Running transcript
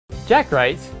Jack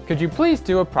writes, could you please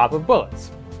do a prop of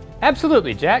bullets?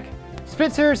 Absolutely, Jack.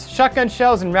 Spitzers, shotgun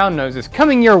shells, and round noses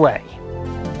coming your way.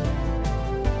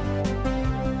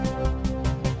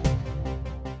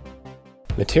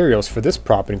 Materials for this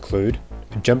prop include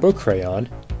a jumbo crayon,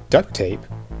 duct tape,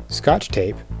 scotch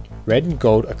tape, red and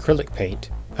gold acrylic paint,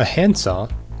 a handsaw,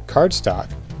 cardstock,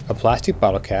 a plastic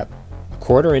bottle cap, a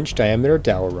 1/4-inch diameter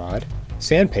dowel rod,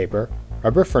 sandpaper,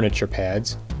 rubber furniture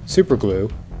pads, super glue,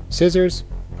 scissors,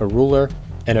 a ruler,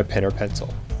 and a pen or pencil.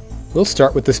 We'll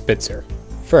start with the Spitzer.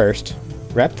 First,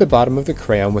 wrap the bottom of the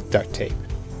crayon with duct tape.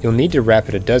 You'll need to wrap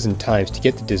it a dozen times to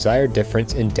get the desired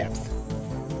difference in depth.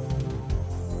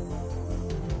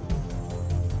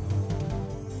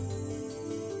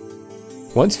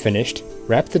 Once finished,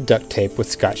 wrap the duct tape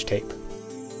with scotch tape.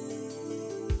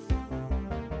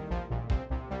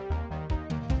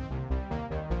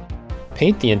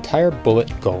 Paint the entire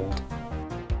bullet gold.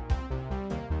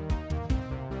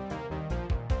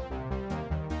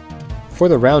 For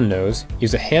the round nose,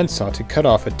 use a handsaw to cut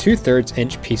off a 2/3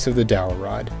 inch piece of the dowel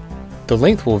rod. The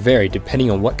length will vary depending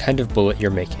on what kind of bullet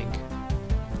you're making.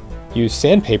 Use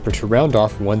sandpaper to round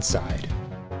off one side.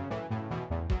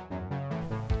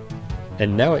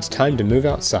 And now it's time to move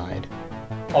outside.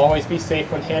 Always be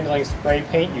safe when handling spray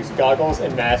paint. Use goggles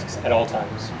and masks at all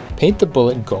times. Paint the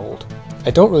bullet gold. I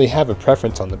don't really have a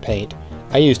preference on the paint.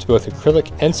 I used both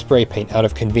acrylic and spray paint out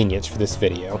of convenience for this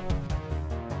video.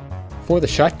 For the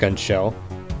shotgun shell,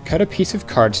 cut a piece of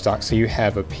cardstock so you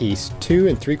have a piece 2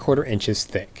 3/4 inches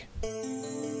thick.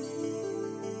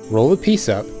 Roll the piece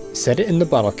up, set it in the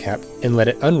bottle cap, and let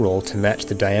it unroll to match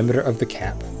the diameter of the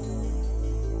cap.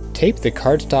 Tape the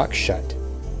cardstock shut.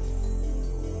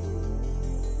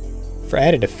 For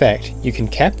added effect, you can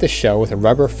cap the shell with a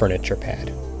rubber furniture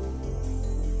pad.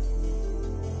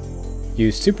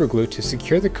 Use super glue to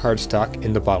secure the cardstock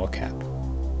in the bottle cap.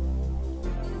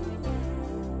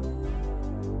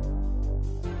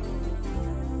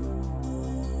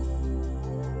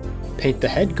 Paint the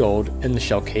head gold and the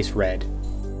shell case red.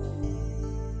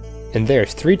 And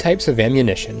there's 3 types of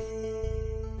ammunition.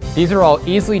 These are all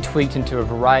easily tweaked into a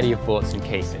variety of bullets and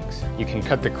casings. You can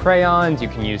cut the crayons, you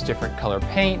can use different color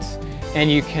paints, and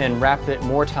you can wrap it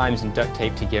more times in duct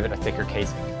tape to give it a thicker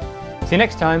casing. See you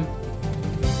next time!